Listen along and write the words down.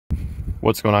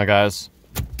What's going on, guys?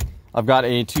 I've got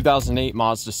a 2008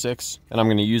 Mazda 6 and I'm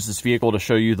going to use this vehicle to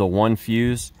show you the one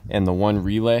fuse and the one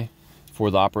relay for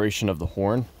the operation of the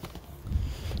horn.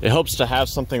 It helps to have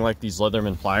something like these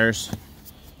Leatherman pliers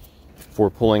for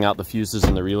pulling out the fuses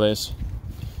and the relays,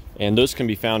 and those can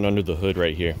be found under the hood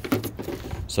right here.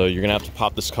 So you're gonna have to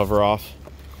pop this cover off.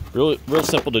 Real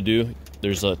simple to do.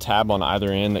 There's a tab on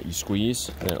either end that you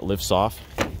squeeze and it lifts off.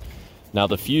 Now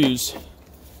the fuse,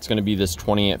 it's going to be this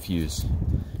 20 amp fuse.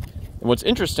 And what's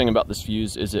interesting about this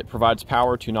fuse is it provides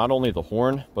power to not only the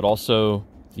horn, but also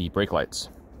the brake lights.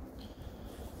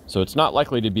 So it's not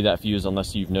likely to be that fuse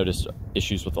unless you've noticed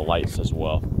issues with the lights as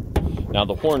well. Now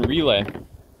the horn relay,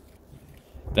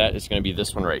 that is going to be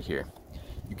this one right here.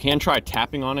 You can try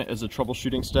tapping on it as a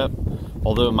troubleshooting step,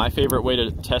 although my favorite way to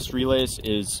test relays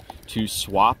is to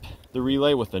swap the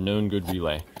relay with a known good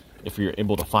relay, if you're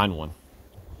able to find one.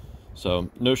 So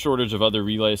no shortage of other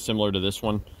relays similar to this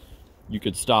one. You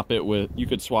could swap it with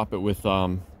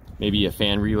maybe a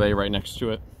fan relay right next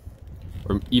to it,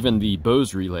 or even the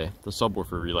Bose relay, the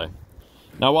subwoofer relay.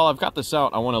 Now while I've got this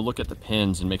out, I want to look at the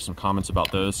pins and make some comments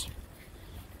about those.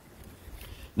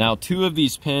 Now 2 of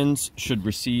these pins should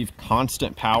receive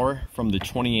constant power from the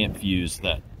 20 amp fuse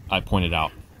that I pointed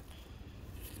out.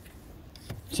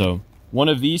 So one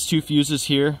of these 2 fuses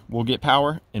here will get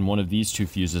power, and one of these 2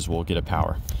 fuses will get a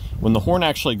power. When the horn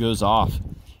actually goes off,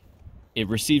 it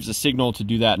receives a signal to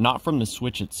do that not from the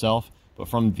switch itself, but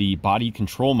from the body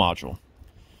control module.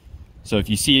 So if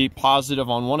you see positive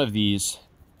on one of these,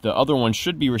 the other one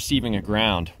should be receiving a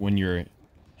ground when you're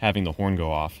having the horn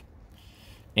go off.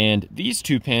 And these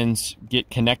 2 pins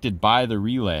get connected by the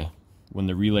relay when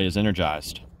the relay is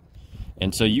energized.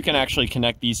 And so you can actually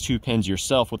connect these 2 pins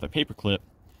yourself with a paper clip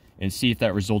and see if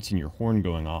that results in your horn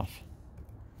going off.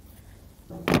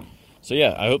 So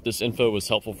yeah, I hope this info was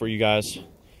helpful for you guys.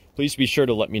 Please be sure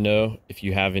to let me know if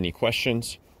you have any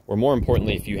questions, or more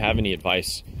importantly, if you have any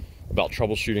advice about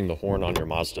troubleshooting the horn on your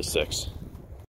Mazda 6.